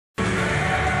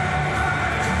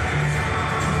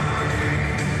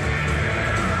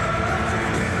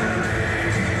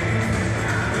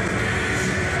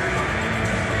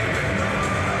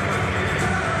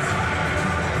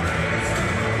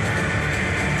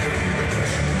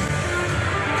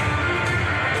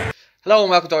Hello and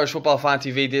welcome to Irish Football Fan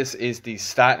TV. This is the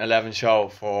Starting 11 show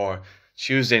for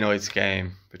Tuesday night's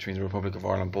game between the Republic of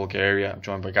Ireland and Bulgaria. I'm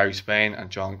joined by Gary Spain and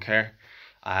John Kerr.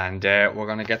 And we're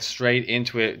going to get straight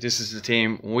into it. This is the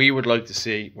team we would like to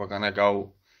see. We're going to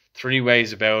go three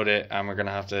ways about it, and we're going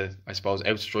to have to, I suppose,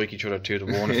 outstrike each other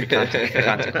 2-1 if we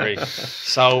can't agree.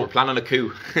 So we're planning a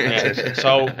coup. Yeah,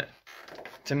 so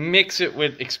to mix it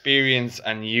with experience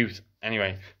and youth.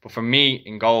 Anyway, but for me,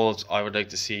 in goals, I would like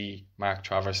to see Mark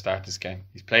Travers start this game.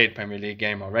 He's played Premier League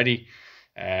game already.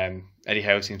 Eddie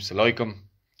Howe seems to like him.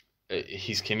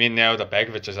 He's come in now that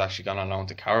Begovic has actually gone on loan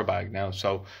to COYBIG now.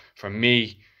 So for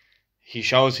me, he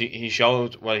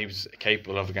showed what he was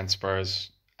capable of against Spurs.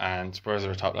 And Spurs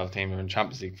are a top level team. They were in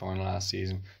Champions League final last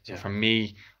season. So for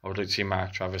me, I would like to see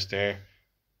Mark Travers there.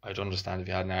 I'd understand if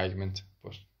you had an argument,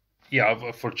 but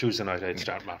yeah, for Tuesday night, I'd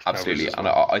start Mark Travers. Absolutely, and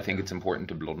I think it's important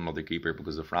to blood another keeper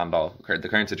because if the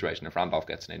current situation, if Randolph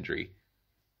gets an injury,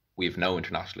 we have no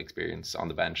international experience on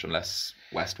the bench unless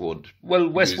Westwood. Well,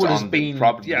 Westwood has been,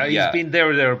 he's been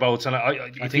there or thereabouts, and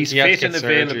if he's fit and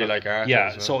available,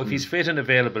 so if he's fit and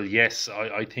available, yes,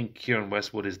 I think Kieran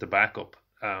Westwood is the backup.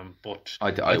 But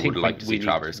I would like to see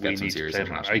Travers get some serious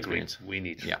international experience. We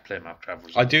need to play Mark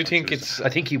Travers. I do think I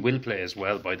think he will play as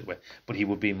well, by the way, but he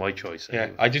would be my choice.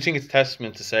 Anyway. I do think it's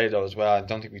testament to say though as well. I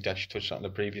don't think we actually touched on in the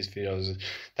previous videos.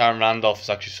 Darren Randolph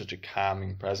is actually such a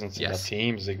calming presence in that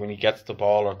team. It's like when he gets the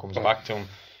ball or comes back to him,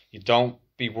 you don't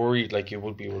be worried like you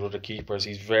would be with other keepers.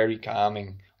 He's very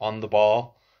calming on the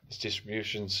ball. His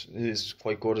distributions is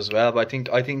quite good as well. But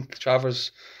I think Travers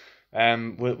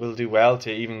will do well to,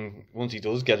 even once he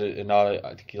does get it,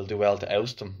 I think he'll do well to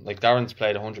oust him. Like Darren's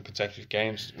played 100 consecutive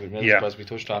games with Middlesbrough, as we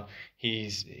touched on.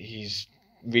 He's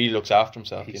really looks after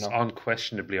himself. He's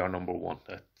unquestionably our number one.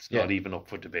 That's not even up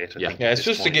for debate. I think it's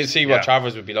just to see what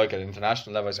Travers would be like at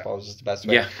international level. I suppose is the best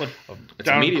way. Yeah, but it's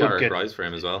a meteoric rise for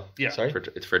him as well. Yeah, sorry.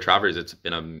 For Travers, it's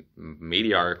been a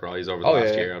meteoric rise over the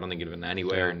last year. I don't think he'd been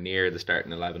anywhere near the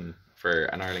starting 11 for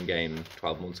an Ireland game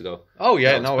 12 months ago. Oh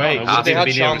yeah, no way. They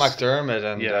had Sean McDermott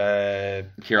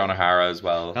and Kieran O'Hara as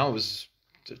well. No, it was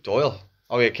Doyle.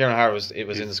 Oh yeah, Kieran O'Hara was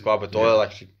in the squad, but Doyle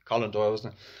actually, Colin Doyle,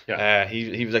 wasn't it? Yeah.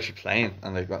 He was actually playing,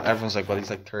 and like everyone's like, well,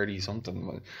 he's like 30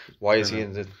 something. Why is he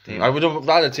in the team? I would have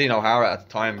rather seen O'Hara at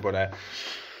the time, but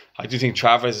I do think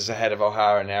Travers is ahead of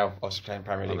O'Hara now. Also playing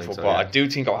Premier League football. I do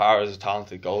think O'Hara is a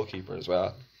talented goalkeeper as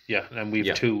well. Yeah, and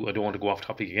we've two. I don't want to go off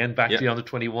topic again. Back to the under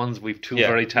 21s. We've two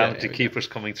very talented keepers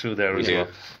coming through there as well.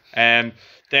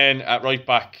 Then at right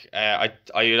back,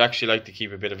 I'd actually like to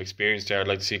keep a bit of experience there. I'd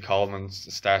like to see Coleman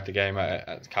start the game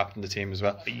as captain the team as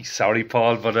well. Sorry,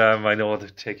 Paul, but I know to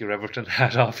take your Everton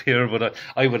hat off here, but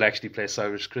I would actually play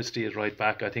Cyrus Christie at right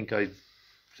back. I think I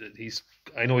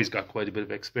know he's got quite a bit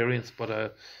of experience, but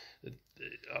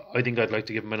I think I'd like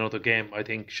to give him another game. I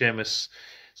think Seamus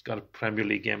has got a Premier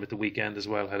League game at the weekend as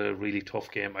well. Had a really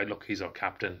tough game. He's our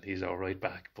captain. He's our right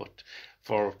back. But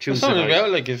for Tuesday night,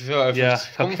 about like if it's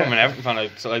coming from an Everton fan,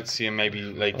 I'd like to see him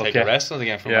maybe take a rest on the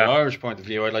game. From an Irish point of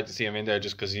view, I'd like to see him in there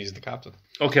just because he's the captain.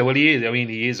 Okay, well he is. I mean,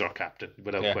 he is our captain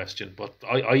without question. But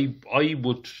I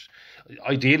would.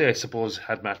 Ideally, I suppose,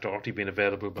 had Matt Doherty been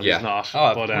available, but he's not.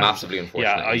 But massively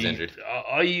unfortunate, he's injured.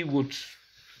 I would.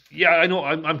 Yeah, I know.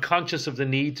 I'm conscious of the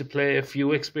need to play a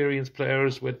few experienced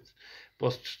players with.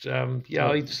 But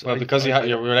because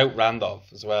you're without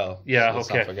Randolph as well. Yeah, let's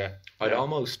not forget. I'd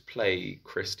almost play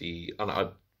Christie, and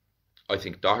I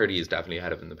think Doherty is definitely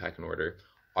ahead of him in the pecking order.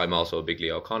 I'm also a big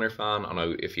Leo O'Connor fan,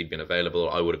 and if he'd been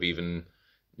available, I would have even,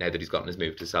 now that he's gotten his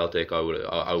move to Celtic, I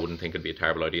wouldn't think it'd be a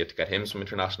terrible idea to get him some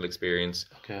international experience.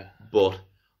 Okay. But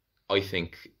I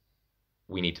think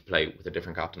we need to play with a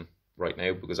different captain right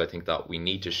now, because I think that we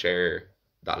need to share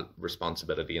that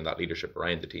responsibility and that leadership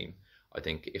around the team. I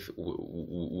think if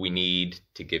we need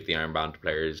to give the armband to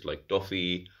players like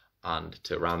Duffy and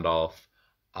to Randolph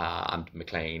and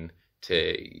McLean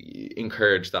to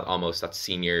encourage that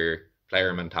senior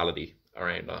player mentality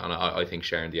around, and I think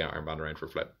sharing the armband around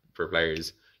for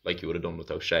players like you would have done with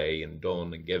O'Shea and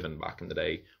Dunn and Given back in the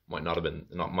day might not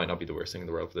be the worst thing in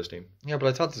the world for this team. Yeah, but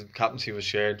I thought the captaincy was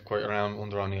shared quite around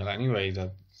under O'Neill anyway.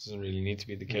 That doesn't really need to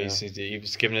be the case. He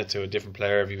was giving it to a different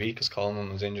player every week because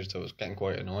Coleman was injured, so it was getting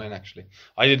quite annoying actually.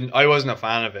 I wasn't a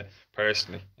fan of it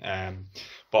personally,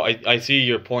 but I see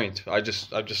your point. I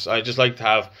just like to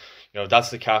have, that's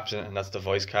the captain and that's the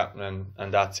vice captain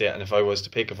and that's it. And if I was to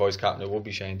pick a vice captain, it would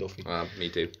be Shane Duffy. Me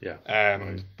too. Yeah.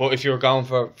 But if you were going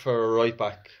for a right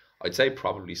back, I'd say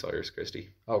probably Cyrus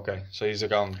Christie. Okay, so he's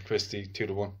going Christie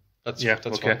 2-1. That's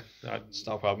okay. fine. It's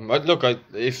no problem. But look,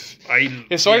 if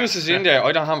Cyrus is in there,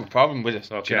 I don't have a problem with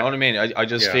it. Okay. Do you know what I mean? I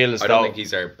just feel as I though don't think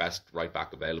he's our best right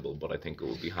back available, but I think it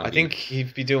would be handy. I think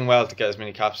he'd be doing well to get as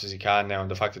many caps as he can now, and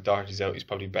the fact that Doherty's out, he's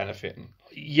probably benefiting.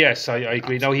 Yes, I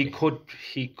agree. Absolutely. Now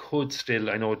he could still.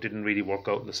 I know it didn't really work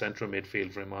out in the central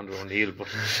midfield for him under O'Neill, but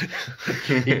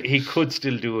he could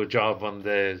still do a job on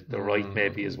the right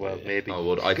maybe as well. Maybe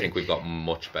I think we've got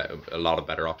a lot of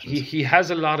better options. He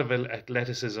has a lot of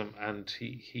athleticism, and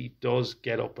he does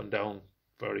get up and down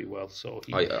very well. So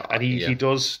he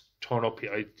does turn up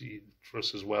for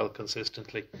us as well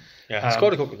consistently. Yeah, he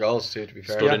scored a couple of goals too. To be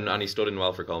fair, and he stood in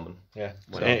well for Coleman. Yeah,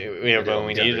 when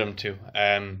we needed him to.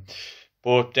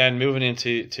 But then moving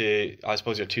into I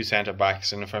suppose your two centre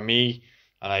backs, and for me,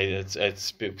 and it's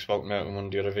spoken about in one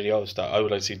of the other videos, that I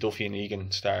would like to see Duffy and Egan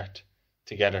start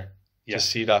together. Just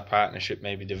see that partnership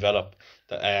maybe develop.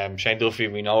 That Shane Duffy,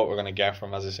 we know what we're going to get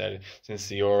from, as I said, since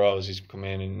the Euros. He's come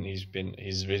in and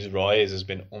his rise has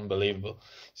been unbelievable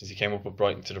since he came up with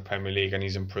Brighton to the Premier League, and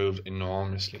he's improved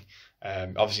enormously.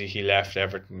 Obviously he left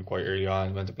Everton quite early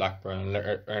on, went to Blackburn,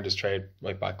 and earned his trade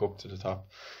right back up to the top.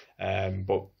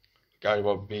 But Gary,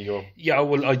 what would be your... Yeah,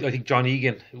 well, I think John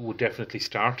Egan would definitely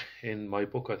start in my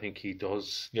book. I think he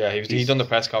does. Yeah, he's done the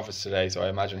press conference today, so I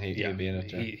imagine he'll be in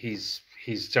it. Yeah.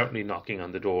 He's certainly knocking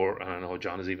on the door, and I know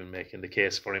John is even making the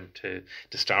case for him to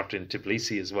start in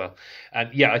Tbilisi as well.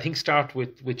 And yeah, I think start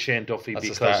with Shane Duffy. That's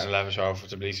because the starting 11 show for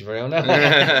Tbilisi very own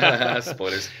now.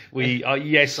 Spoilers.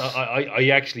 Yes, I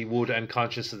actually would, and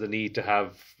conscious of the need to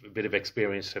have a bit of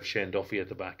experience to have Shane Duffy at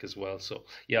the back as well. So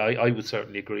yeah, I would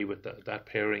certainly agree with that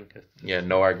pairing. Yeah,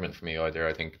 no argument for me either.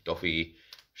 I think Duffy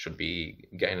should be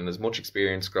getting as much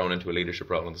experience, grown into a leadership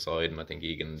role on the side, and I think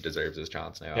Egan deserves his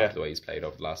chance now after the way he's played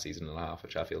over the last season and a half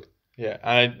at Sheffield. Yeah,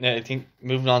 and I think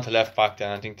moving on to left back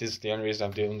then, I think this is the only reason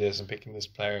I'm doing this and picking this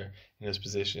player in this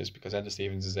position is because Enda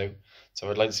Stevens is out. So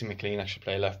I'd like to see McLean actually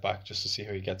play left back just to see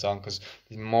how he gets on, because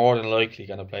he's more than likely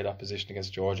going to play that position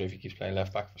against Georgia if he keeps playing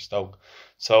left back for Stoke.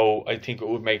 So I think it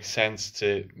would make sense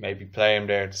to maybe play him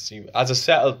there to see, as a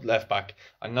settled left back.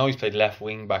 I know he's played left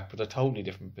wing back, but they're totally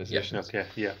different positions. Okay,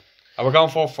 yeah. Are we going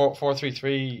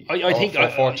 4-3-3? I think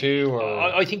 4-4-2, or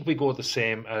I think we go the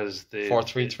same as the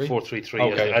 4-3-3.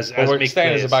 4-3-3. Okay, as we're Mick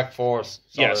staying plays. as a back four.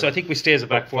 Yeah, so I think we stay as a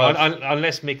back four,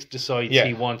 unless Mick decides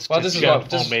he wants to this is shell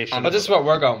what formation. This is what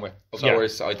we're going with. Of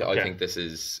course, I think this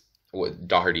is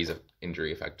Doherty's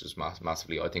injury affected us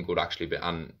massively. I think would actually be,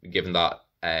 and given that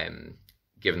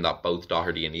both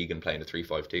Doherty and Egan playing a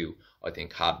 3-5-2, I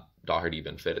think had Doherty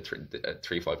been fit, a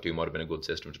 3-5-2 might have been a good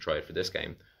system to try it for this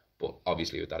game. But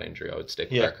obviously, with that injury, I would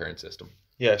stick with our current system.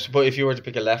 Yeah, but if you were to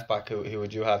pick a left back, who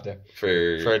would you have there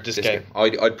for this game?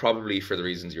 I'd probably, for the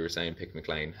reasons you were saying, pick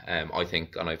McLean. I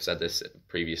think, and I've said this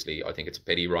previously, I think it's a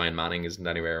pity Ryan Manning isn't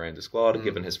anywhere around the squad,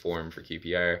 given his form for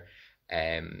QPR.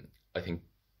 I think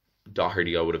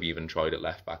Doherty, I would have even tried at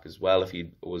left back as well if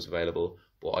he was available.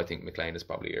 But I think McLean is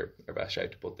probably our best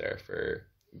shout to put there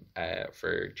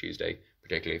for Tuesday,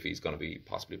 particularly if he's going to be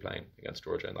possibly playing against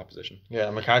Georgia in that position. Yeah,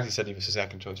 McCarthy said he was his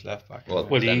second choice left back. Well,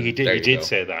 he did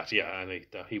say that, yeah, and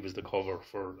he was the cover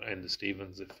for Enda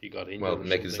Stevens if he got injured. Well,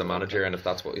 Mick is the manager, and if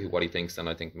that's what he thinks, then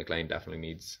I think McLean definitely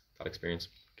needs that experience.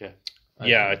 Okay.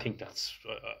 Yeah, I think that's...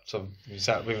 so we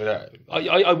sat with it.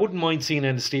 I wouldn't mind seeing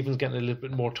Enda Stevens getting a little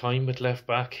bit more time at left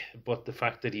back, but the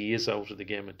fact that he is out of the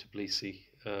game at Tbilisi...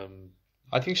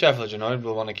 I think Sheffield United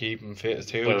will want to keep him fit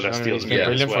too. Well, that's he's been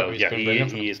brilliant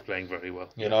for he is playing very well.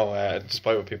 You know,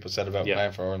 despite what people said about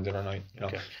playing for him the other night, you know,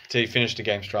 to finish the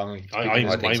game strongly.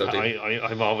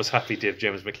 I'm always happy to have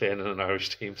James McLean in an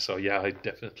Irish team, so yeah, I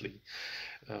definitely.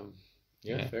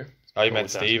 Fair. I meant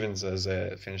Stevens as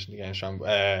finishing the game strong.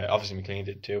 Obviously McLean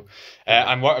did too.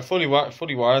 I'm fully worried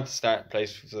to start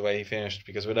place for the way he finished,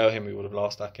 because without him we would have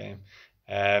lost that game.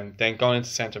 Then going into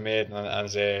centre mid and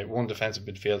as a one defensive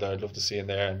midfielder, I'd love to see in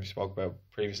there, and we spoke about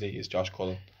previously, is Josh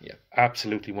Cullen. Yeah,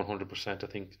 absolutely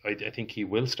 100%. I think he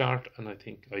will start, and I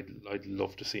think I'd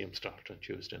love to see him start on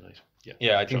Tuesday night.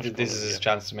 Yeah, I think that this is his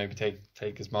chance to maybe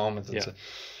take his moment. And to,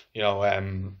 you know,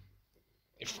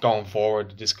 if going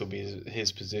forward, this could be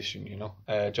his position. You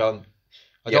know, John.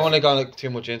 I don't want to go too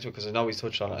much into it because I know we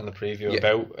touched on it in the preview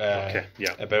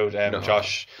about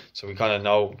Josh, so we kind of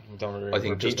know. Don't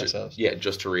repeat ourselves.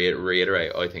 Just to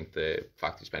reiterate, I think the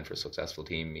fact he's playing for a successful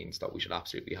team means that we should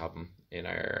absolutely have him in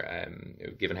our.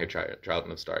 Given how Charlton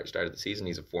have started the season,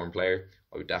 he's a form player.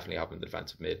 I would definitely have him in the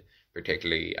defensive mid,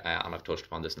 particularly, and I've touched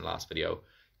upon this in the last video.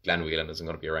 Glenn Whelan isn't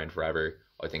going to be around forever.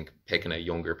 I think picking a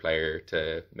younger player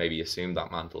to maybe assume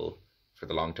that mantle for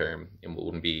the long term, it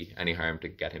wouldn't be any harm to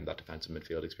get him that defensive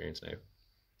midfield experience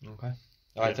now. Okay.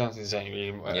 I don't think there's any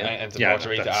really anything Yeah, more to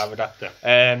read to that's- add with that.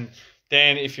 yeah.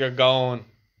 Then if you're going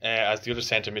as the other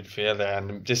centre midfielder,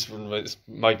 and this one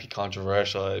might be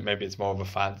controversial, maybe it's more of a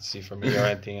fantasy for me or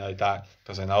anything like that,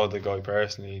 because I know the guy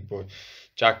personally, but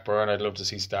Jack Byrne, I'd love to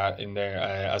see start in there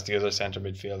as the other centre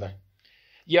midfielder.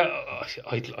 Yeah,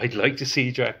 I'd like to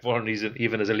see Jack Byrne. He's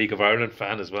even as a League of Ireland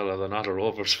fan as well, although not a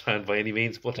Rovers fan by any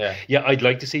means. But yeah, I'd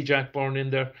like to see Jack Byrne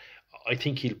in there. I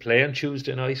think he'll play on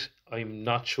Tuesday night. I'm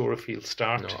not sure if he'll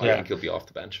start. No, I think he'll be off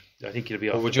the bench. I think he'll be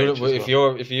off Would the you, bench as if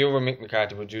well. you were Mick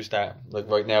McCarthy, would you start like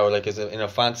right now, like in a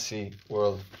fantasy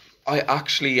world? I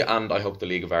actually, and I hope the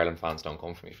League of Ireland fans don't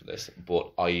come for me for this,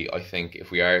 but I think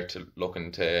if we are to look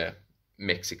into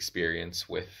mix experience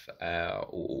with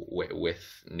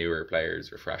newer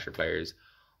players or fresher players,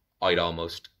 I'd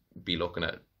almost be looking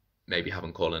at maybe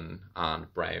having Cullen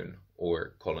and Brown,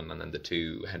 or Cullen and then the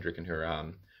two Hendrick and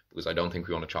Horan, because I don't think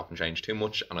we want to chop and change too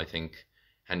much, and I think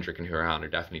Hendrick and Horan are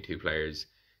definitely two players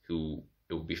who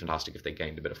it would be fantastic if they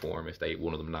gained a bit of form. If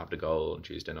one of them nabbed a goal on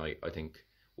Tuesday night, I think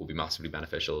will be massively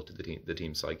beneficial to the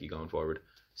team's psyche going forward.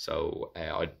 So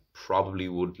I probably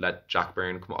would let Jack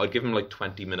Byrne come on. I'd give him like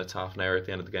 20 minutes, half an hour at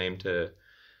the end of the game to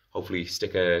hopefully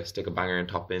stick a banger in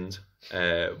top bins.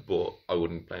 But I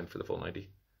wouldn't play him for the full 90.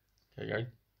 Okay, Gary.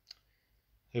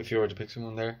 If you were to pick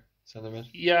someone there, centre mid.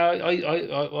 Yeah,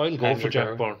 I'll go for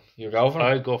Jack Byrne. You go for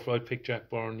him? I'd pick Jack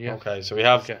Byrne. Yeah. Okay, so we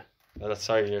have. Okay. That's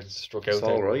sorry, you struck out It's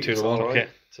there. all right, 2 it's to 1. all right. Okay.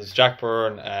 So it's Jack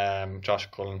Byrne, Josh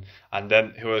Cullen, and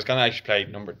then who was going to actually play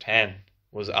number 10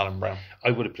 was Alan Brown.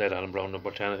 I would have played Alan Brown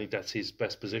number 10. I think that's his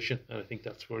best position, and I think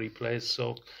that's where he plays.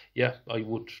 So yeah, I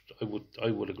would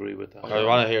agree with that. I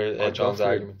want to hear I'd go John's for a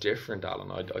argument. different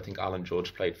Alan. I think Alan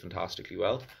Judge played fantastically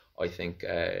well. I think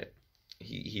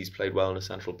he's played well in a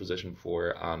central position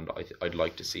before, and I'd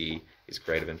like to see his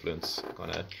creative influence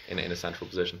kind of in a central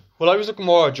position. Well, I was looking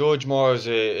more at Judge more as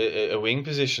a wing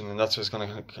position, and that's what it's going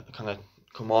to kind of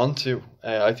come on to.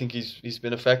 I think he's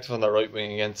been effective on that right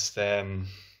wing against.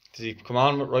 Did he come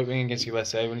on with right wing against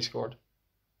USA when he scored?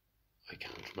 I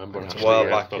can't remember. It's a actually, while yeah.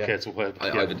 back, Okay, yeah. it's a while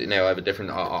back. I have a different.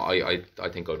 I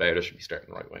think O'Dowda should be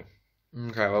starting right wing.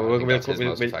 Okay, well, I think we'll that's his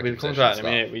most come effective to that in a position,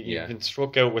 minute. yeah. You've been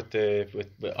struck out with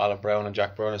Alan Brown and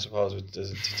Jack Byrne, I suppose, with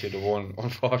the 2 to 1,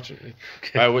 unfortunately.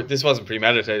 Okay. This wasn't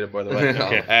premeditated, by the way.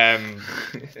 Okay.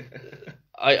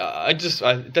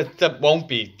 That won't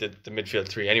be the midfield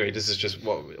 3 anyway. This is just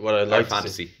what I like.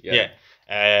 Fantasy, to see. yeah.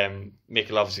 Mick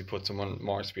will obviously put someone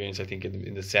more experienced, I think,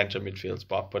 in the centre midfield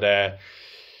spot. But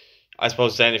I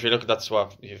suppose then if you look at that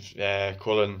swap, you've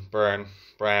Cullen, Byrne,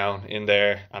 Brown in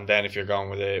there, and then if you're going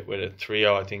with a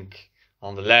trio, I think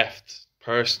on the left,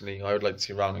 personally, I would like to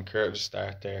see Ronan Curtis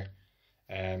start there.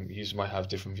 You might have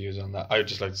different views on that. I would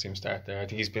just like to see him start there. I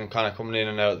think he's been kind of coming in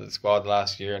and out of the squad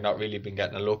last year, not really been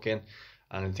getting a look in,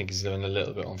 and I think he's been a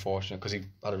little bit unfortunate because he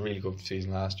had a really good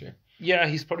season last year. Yeah,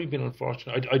 he's probably been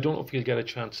unfortunate. I don't know if he'll get a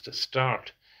chance to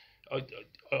start.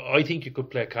 I think you could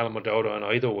play Callum O'Dowda on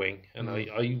either wing, and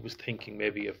I was thinking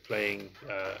maybe of playing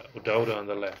O'Dowda on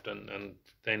the left and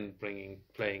then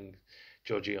playing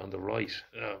Judgy on the right.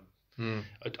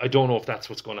 I don't know if that's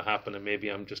what's going to happen, and maybe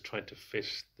I'm just trying to fit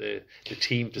the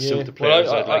team to suit the players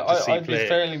I'd like to see I'd play. be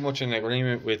fairly much in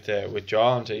agreement with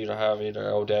John to have either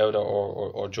O'Dowda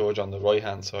or George on the right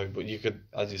hand side, but you could,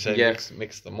 as you said,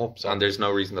 mix them up. So. And there's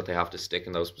no reason that they have to stick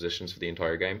in those positions for the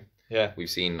entire game. Yeah, we've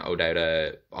seen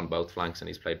O'Dowda on both flanks, and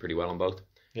he's played pretty well on both.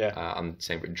 Yeah, and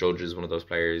same with Judge is one of those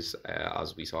players,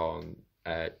 as we saw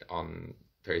on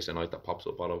Thursday night, that pops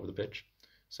up all over the pitch.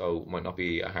 So it might not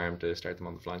be a harm to start them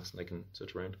on the flanks, and they can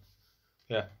switch around.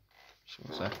 Yeah,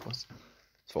 it's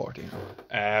 14.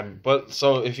 But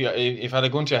so if you had a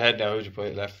gun to your head now, who'd you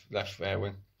put left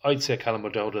wing? I'd say Callum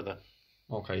O'Dowda then.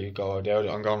 Okay, you go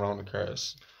O'Dowda. I'm going around the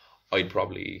Curtis. I'd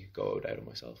probably go O'Dowda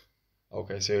myself.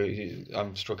 Okay, so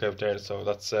I'm struck out there. So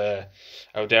that's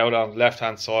O'Dowda on the left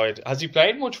hand side. Has he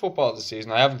played much football this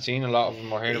season? I haven't seen a lot of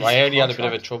him or heard him. I heard he had a bit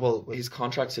of a trouble. His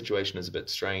contract situation is a bit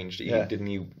strange. Yeah.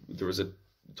 There was a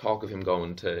talk of him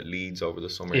going to Leeds over the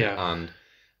summer, Yeah.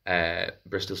 and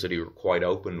Bristol City were quite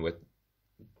open with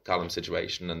Callum's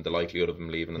situation and the likelihood of him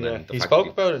leaving. And then he spoke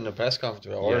about it in the press conference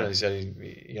with Orla. He said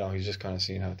he's just kind of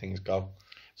seeing how things go.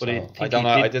 But So, I don't know.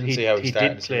 I didn't see how he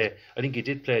started. Did play. I think he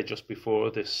did play just before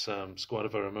this squad,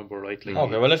 if I remember rightly.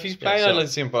 Okay, well, if he's playing, I'd like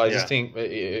to see him. But I just Yeah. think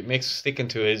it makes sticking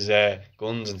to his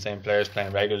guns and saying players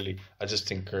playing regularly. I just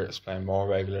think Curtis playing more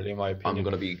regularly, in my opinion. I'm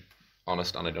going to be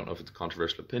honest, and I don't know if it's a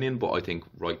controversial opinion, but I think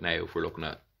right now, if we're looking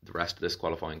at the rest of this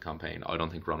qualifying campaign, I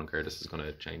don't think Ronan Curtis is going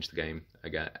to change the game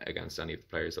against any of the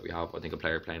players that we have. I think a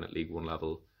player playing at League One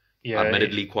level,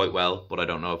 admittedly quite well, but I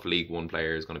don't know if a League One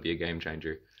player is going to be a game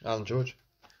changer. Alan George.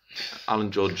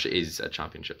 Alan Judge is a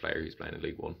championship player who's playing in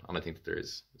League One, and I think that there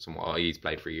is some. He's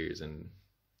played for years, and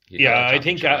I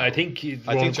think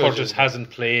Ron Curtis hasn't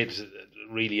played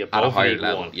really above at a higher League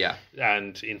level. One. Yeah,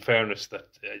 and in fairness, that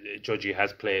Judgy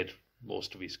has played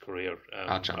most of his career.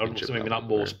 At championship maybe level, not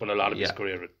most, but a lot of his yeah.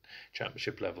 career at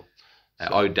championship level.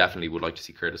 So. I definitely would like to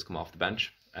see Curtis come off the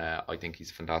bench. I think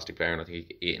he's a fantastic player, and I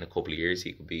think in a couple of years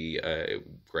he could be a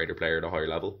greater player at a higher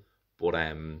level. But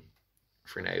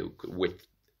for now, with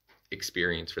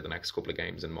experience for the next couple of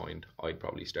games in mind, I'd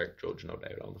probably start Judge, no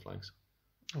doubt, on the flanks.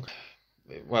 Okay.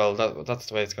 Well, that's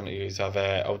the way it's going to use. Have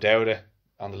O'Dowda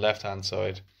on the left hand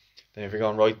side. Then if you're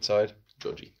going right side,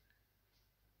 Judgy.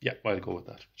 Yeah, I'll go with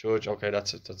that. Judge. Okay,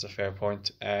 that's a fair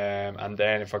point. And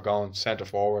then if we're going centre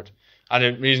forward, and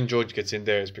the reason Judge gets in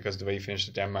there is because the way he finished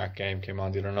the Denmark game, came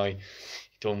on the other night.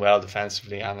 He done well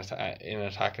defensively and in an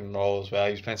attacking role as well.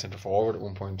 He was playing centre forward at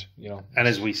one point, you know. And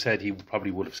as we said, he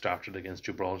probably would have started against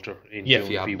Gibraltar in Yeah, June if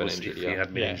he hadn't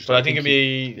been injured. But I think it'd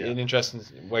be an interesting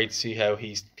way to see how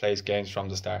he plays games from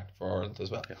the start for Ireland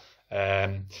as well. Yeah.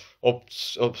 Up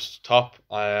top,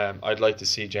 I'd like to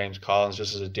see James Collins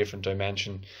just as a different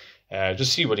dimension.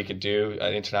 Just see what he could do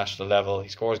at international level. He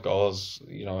scores goals,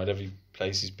 you know, at every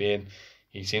place he's been.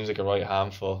 He seems like a right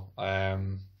handful.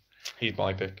 He's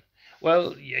my pick.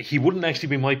 Well, he wouldn't actually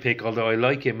be my pick, although I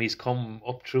like him. He's come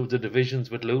up through the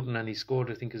divisions with Luton, and he scored,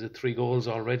 I think, 3 goals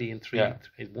already in 3. Yeah.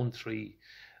 He's won 3,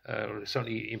 or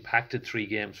certainly impacted 3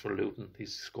 games for Luton.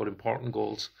 He's scored important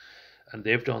goals, and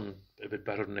they've done a bit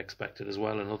better than expected as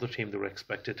well. Another team that were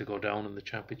expected to go down in the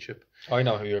championship. I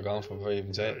know who you're going for before you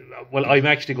even say it. Well, I'm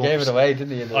actually going. Gave it away,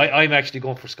 didn't he? I'm actually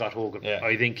going for Scott Hogan. Yeah.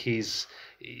 I think he's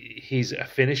a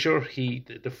finisher.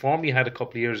 The form he had a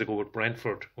couple of years ago with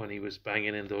Brentford when he was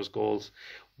banging in those goals.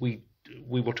 We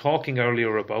were talking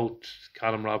earlier about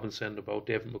Callum Robinson, about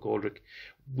David McGoldrick.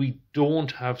 We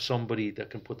don't have somebody that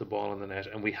can put the ball in the net,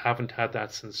 and we haven't had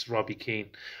that since Robbie Keane.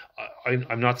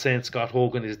 I'm not saying Scott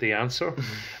Hogan is the answer,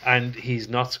 and he's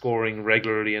not scoring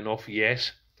regularly enough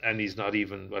yet, and he's not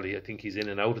even, well, I think he's in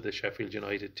and out of the Sheffield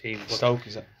United team. But, Stoke,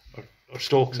 is it? Or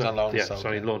Stoke. He's on loan to Stoke,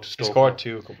 to Stoke. He scored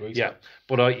 2 a couple of weeks ago.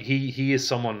 But he is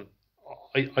someone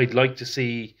I'd like to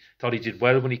see. Thought he did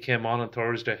well when he came on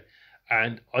Thursday,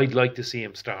 and I'd like to see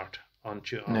him start on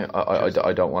Tuesday. No,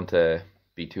 I don't want to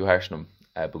be too harsh on him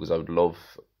because I'd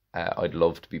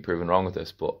love to be proven wrong with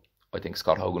this, but I think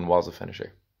Scott Hogan was a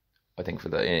finisher. I think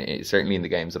certainly in the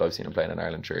games that I've seen him playing in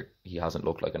Ireland, sure, he hasn't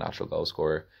looked like a natural goal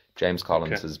scorer. James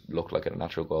Collins has looked like a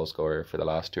natural goal scorer for the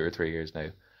last 2 or 3 years now.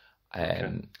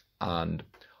 And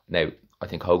now I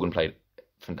think Hogan played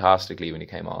fantastically when he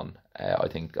came on. I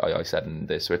think I said in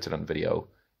the Switzerland video,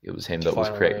 it was him that was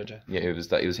creating.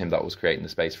 It was him that was creating the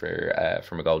space for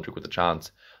McGoldrick with a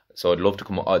chance. So I'd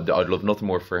love nothing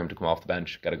more for him to come off the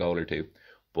bench, get a goal or 2.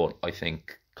 But I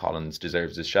think Collins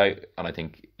deserves his shout, and I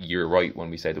think you're right when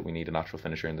we say that we need a natural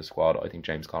finisher in the squad. I think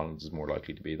James Collins is more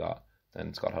likely to be that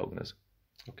than Scott Hogan is.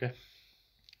 Okay.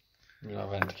 You don't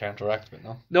have anything to counteract with,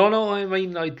 no? No. I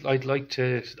mean, I'd like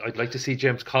to see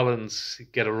James Collins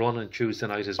get a run on Tuesday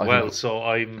night as well. So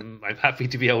I'm happy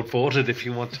to be outvoted if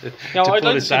you want to. No, to I'd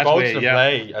like to see both of them yeah.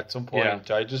 play at some point.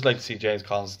 Yeah. I'd just like to see James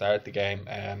Collins start the game.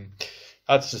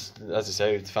 That's just, as I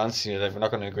say, it's fancy. Like, we're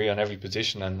not going to agree on every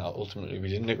position, and ultimately we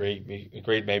didn't agree. We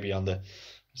agreed maybe on the, I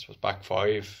suppose, back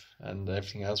 5, and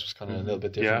everything else was kind of a little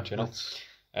bit different, you know.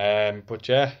 But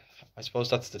yeah, I suppose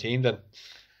that's the team then.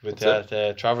 With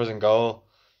Travers in goal,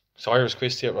 Cyrus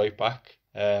Christie at right back,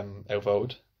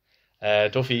 outvoted.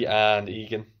 Duffy and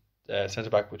Egan, centre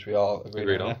back, which we all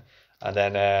agreed on. And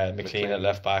then McLean at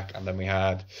left back, and then we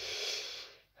had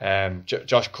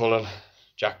Josh Cullen,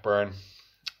 Jack Byrne,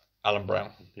 Alan Brown,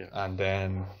 and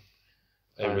then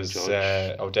it was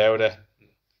O'Dowda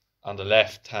on the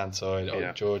left hand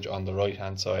side, Judge on the right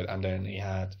hand side, and then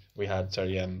we had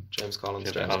James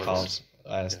Collins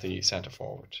as the centre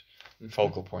forward.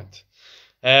 Focal point.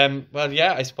 Well,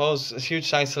 yeah, I suppose a huge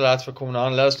thanks to the lads for coming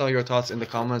on. Let us know your thoughts in the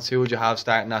comments. Who would you have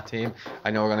starting that team? I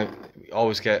know we're going to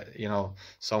always get,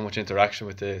 so much interaction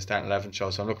with the Starting 11 show,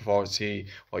 so I'm looking forward to see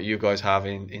what you guys have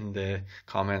in the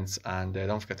comments, and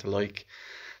don't forget to like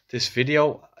this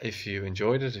video if you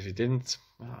enjoyed it. If you didn't,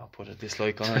 I'll put a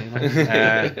dislike on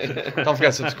it. Don't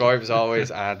forget to subscribe as always,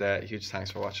 and huge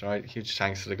thanks for watching. Right, huge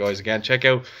thanks to the guys again. Check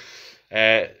out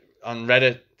on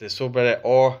Reddit, the subreddit,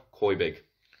 or COYBIG.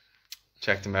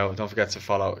 Check them out. Don't forget to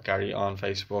follow Gary on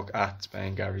Facebook at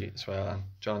Spain Gary as well. And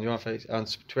John, you on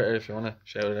Twitter if you want to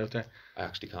shout it out there? I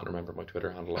actually can't remember my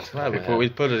Twitter handle. Well, we'll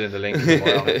put it in the link.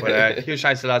 But huge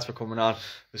thanks to the lads for coming on.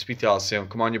 We'll speak to you all soon.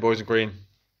 Come on, you boys in green.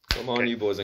 Come on, you boys.